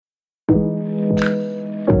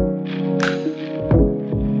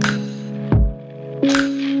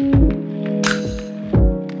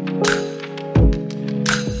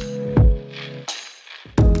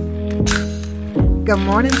Good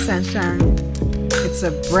morning, sunshine. It's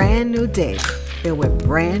a brand new day filled with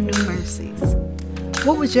brand new mercies.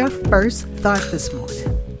 What was your first thought this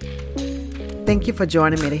morning? Thank you for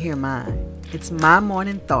joining me to hear mine. It's My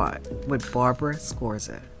Morning Thought with Barbara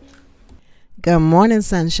Scorza. Good morning,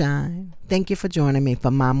 sunshine. Thank you for joining me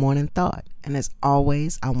for My Morning Thought. And as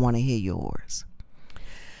always, I want to hear yours.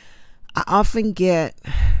 I often get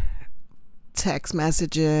text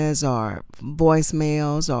messages or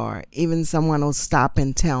voicemails, or even someone will stop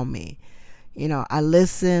and tell me, I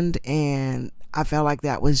listened and I felt like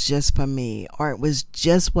that was just for me, or it was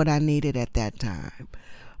just what I needed at that time.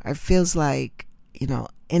 Or it feels like,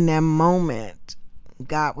 in that moment,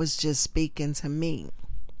 God was just speaking to me.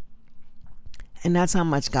 And that's how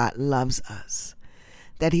much God loves us,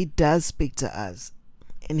 that He does speak to us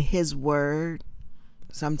in His Word,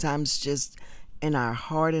 sometimes just in our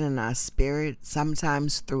heart and in our spirit,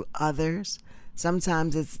 sometimes through others,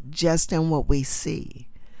 sometimes it's just in what we see.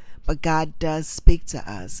 But God does speak to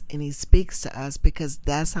us, and He speaks to us because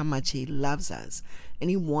that's how much He loves us, and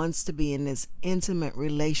He wants to be in this intimate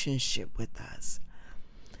relationship with us.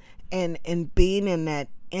 And in being in that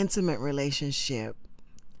intimate relationship,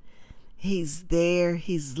 He's there,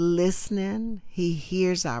 He's listening, He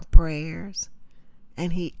hears our prayers,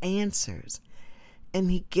 and He answers. And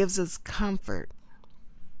He gives us comfort.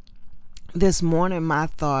 This morning, my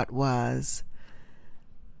thought was,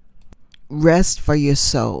 rest for your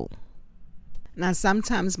soul. Now,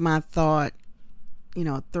 sometimes my thought,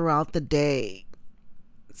 throughout the day,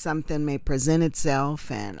 something may present itself,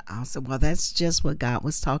 and I'll say, well, that's just what God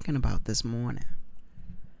was talking about this morning.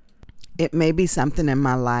 It may be something in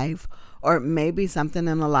my life, or it may be something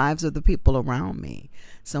in the lives of the people around me.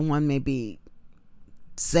 Someone may be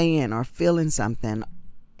saying or feeling something,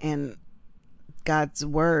 and God's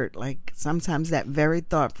word, like sometimes that very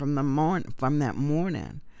thought from that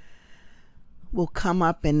morning will come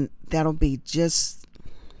up, and that'll be just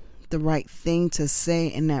the right thing to say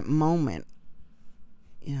in that moment.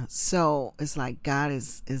 So it's like God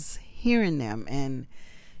is hearing them, and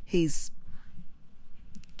He's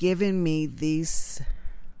giving me these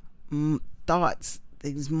thoughts,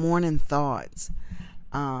 these morning thoughts.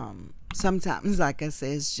 Sometimes, like I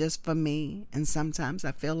said, it's just for me, and sometimes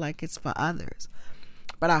I feel like it's for others.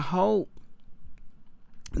 But I hope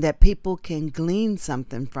that people can glean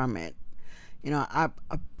something from it. I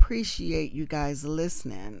appreciate you guys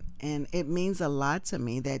listening, and it means a lot to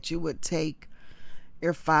me that you would take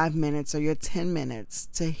your 5 minutes or your 10 minutes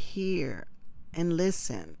to hear and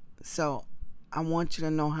listen. So I want you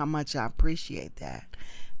to know how much I appreciate that.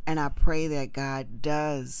 And I pray that God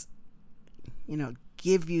does,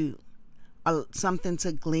 give you something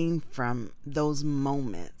to glean from those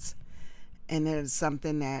moments. And it's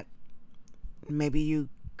something that maybe you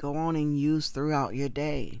go on and use throughout your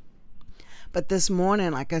day. But this morning,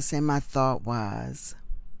 like I said, my thought was,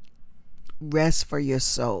 rest for your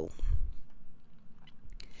soul.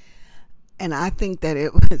 And I think that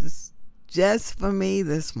it was just for me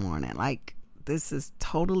this morning. Like, this is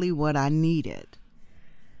totally what I needed.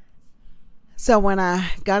 So when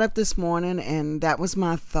I got up this morning, and that was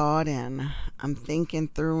my thought, and I'm thinking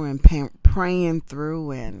through and praying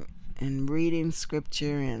through and reading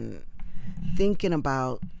scripture and thinking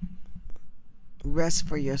about rest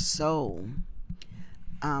for your soul,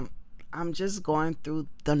 I'm just going through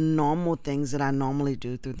the normal things that I normally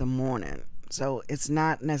do through the morning. So it's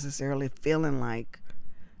not necessarily feeling like,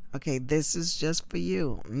 okay, this is just for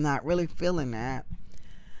you. I'm not really feeling that.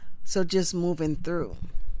 So just moving through.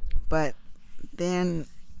 But then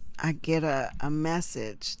I get a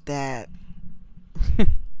message that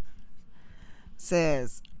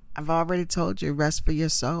says, I've already told you, rest for your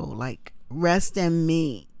soul. Like, rest in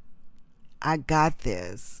me. I got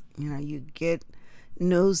this. You get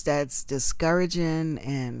news that's discouraging,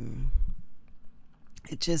 and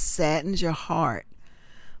it just saddens your heart.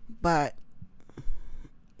 But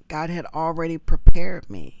God had already prepared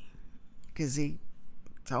me, because He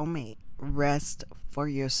told me, rest for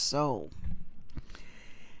your soul.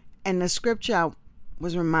 And the scripture I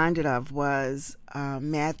was reminded of was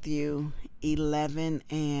Matthew 11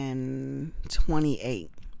 and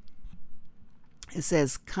 28. It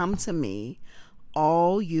says, come to me,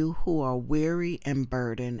 all you who are weary and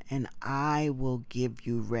burdened, and I will give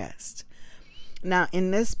you rest. Now,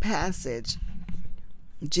 in this passage,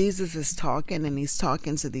 Jesus is talking, and He's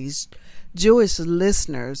talking to these Jewish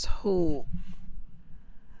listeners who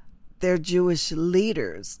their Jewish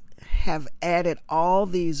leaders have added all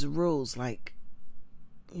these rules, like,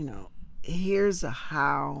 here's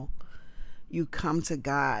how you come to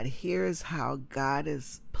God. Here's how God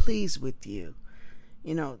is pleased with you.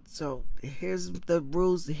 So here's the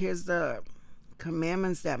rules. Here's the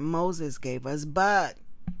commandments that Moses gave us, but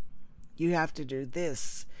you have to do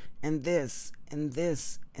this and this and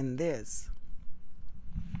this and this.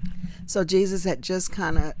 So Jesus had just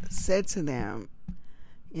kind of said to them,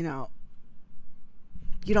 you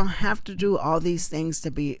don't have to do all these things to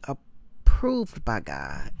be approved by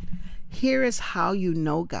God. Here is how you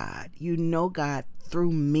know God. You know God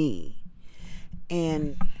through me.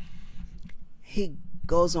 And he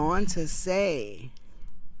goes on to say,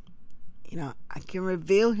 I can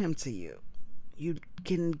reveal him to you. You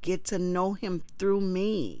can get to know him through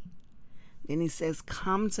me. Then he says,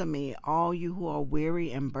 come to me, all you who are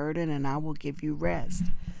weary and burdened, and I will give you rest.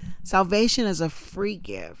 Salvation is a free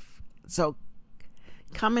gift. So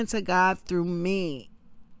coming to God through me,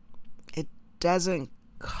 it doesn't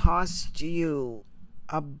cost you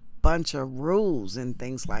a bunch of rules and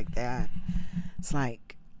things like that. It's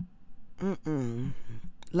like,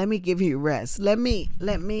 let me give you rest. Let me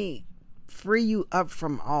free you up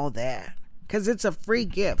from all that, because it's a free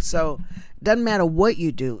gift. So it doesn't matter what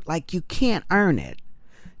you do. Like, you can't earn it.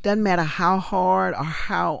 Doesn't matter how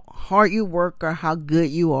hard you work or how good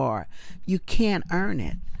you are. You can't earn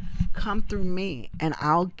it. Come through me and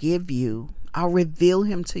I'll reveal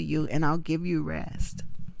him to you, and I'll give you rest.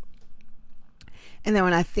 And then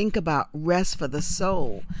when I think about rest for the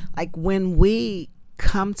soul, like when we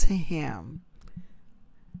come to him,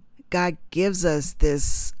 God gives us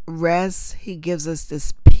this rest. He gives us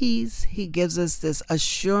this peace. He gives us this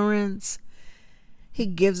assurance. He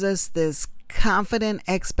gives us this confident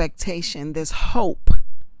expectation, this hope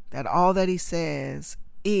that all that he says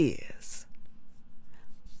is.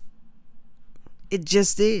 It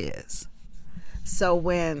just is. So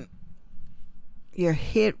when you're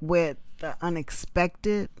hit with the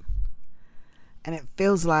unexpected and it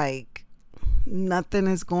feels like nothing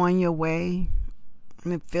is going your way,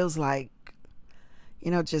 and it feels like,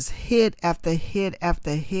 just hit after hit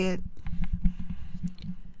after hit,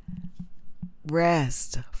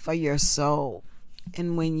 rest for your soul.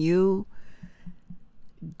 And when you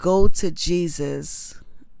go to Jesus,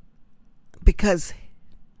 because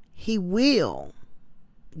he will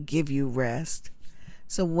give you rest.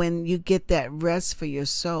 So when you get that rest for your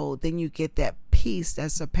soul, then you get that peace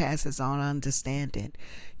that surpasses all understanding.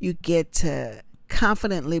 You get to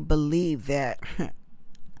confidently believe that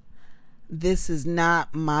this is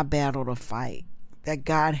not my battle to fight, that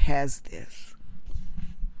God has this.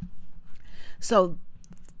 So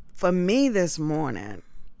for me this morning,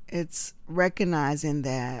 it's recognizing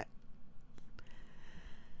that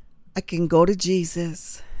I can go to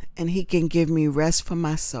Jesus and he can give me rest for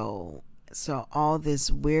my soul. So all this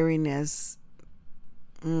weariness,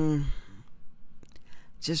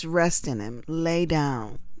 just rest in him, lay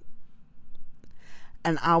down,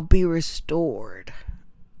 and I'll be restored.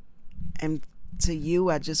 And to you,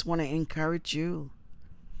 I just want to encourage you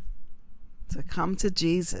to come to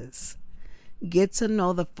Jesus. Get to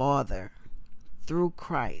know the Father through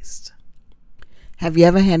Christ. Have you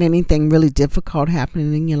ever had anything really difficult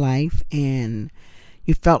happening in your life and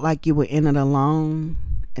you felt like you were in it alone,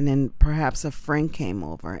 and then perhaps a friend came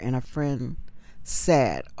over and a friend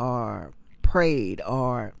sat or prayed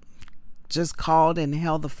or just called and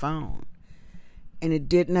held the phone, and it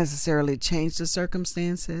didn't necessarily change the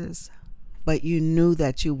circumstances, but you knew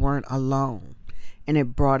that you weren't alone, and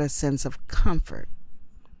it brought a sense of comfort?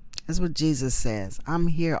 That's what Jesus says. I'm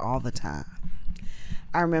here all the time.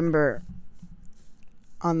 I remember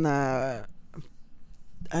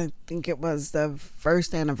I think it was the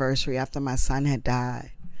first anniversary after my son had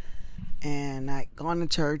died, and I'd gone to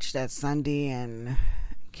church that Sunday and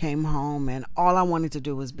came home, and all I wanted to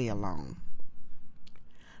do was be alone.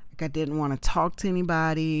 Like, I didn't want to talk to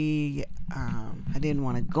anybody. I didn't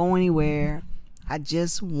want to go anywhere. I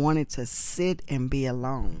just wanted to sit and be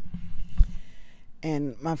alone.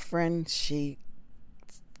 And my friend, she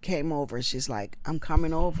came over. She's like, I'm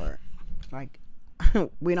coming over. Like,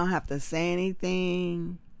 we don't have to say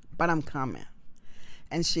anything, but I'm coming.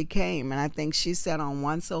 And she came, and I think she sat on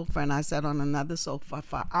one sofa and I sat on another sofa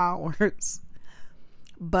for hours.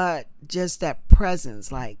 But just that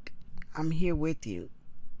presence, like, I'm here with you.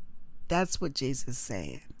 That's what Jesus is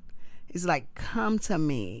saying. He's like, come to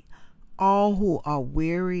me, all who are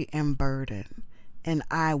weary and burdened, and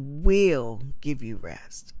I will give you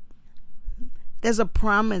rest. There's a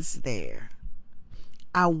promise there.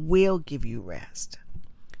 I will give you rest.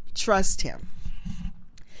 Trust him.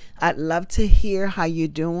 I'd love to hear how you're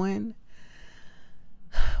doing,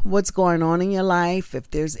 what's going on in your life,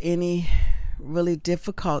 if there's any really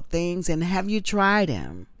difficult things, and have you tried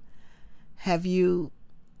him? Have you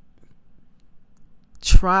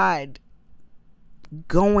tried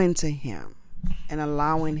going to him and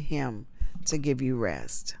allowing him to give you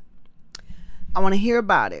rest. I want to hear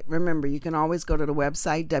about it. Remember, you can always go to the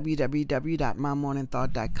website,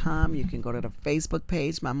 www.mymorningthought.com. You can go to the Facebook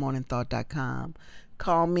page, mymorningthought.com.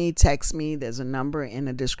 Call me, text me. There's a number in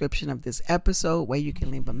the description of this episode where you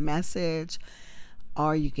can leave a message,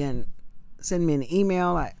 or you can send me an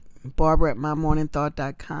email at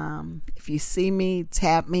barbara@mymorningthought.com. If you see me,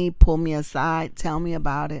 tap me, pull me aside, tell me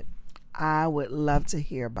about it. I would love to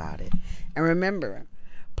hear about it. And remember,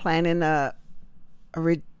 planning a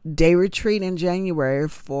day retreat in January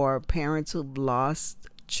for parents who've lost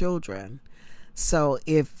children. So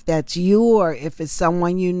if that's you, or if it's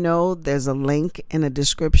someone you know, there's a link in the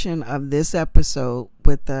description of this episode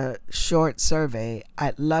with a short survey.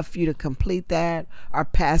 I'd love for you to complete that or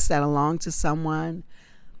pass that along to someone.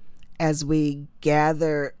 As we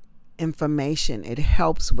gather information, it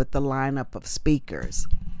helps with the lineup of speakers.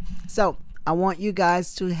 So I want you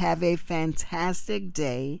guys to have a fantastic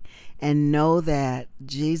day and know that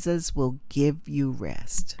Jesus will give you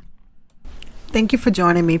rest. Thank you for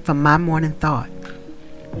joining me for My Morning Thought.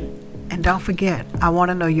 And don't forget, I want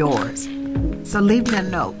to know yours. So leave me a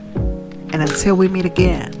note. And until we meet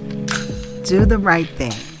again, do the right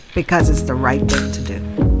thing because it's the right thing to do.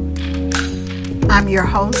 I'm your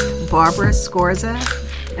host, Barbara Scorza,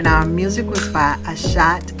 and our music was by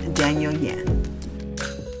Ashat Daniel Yen.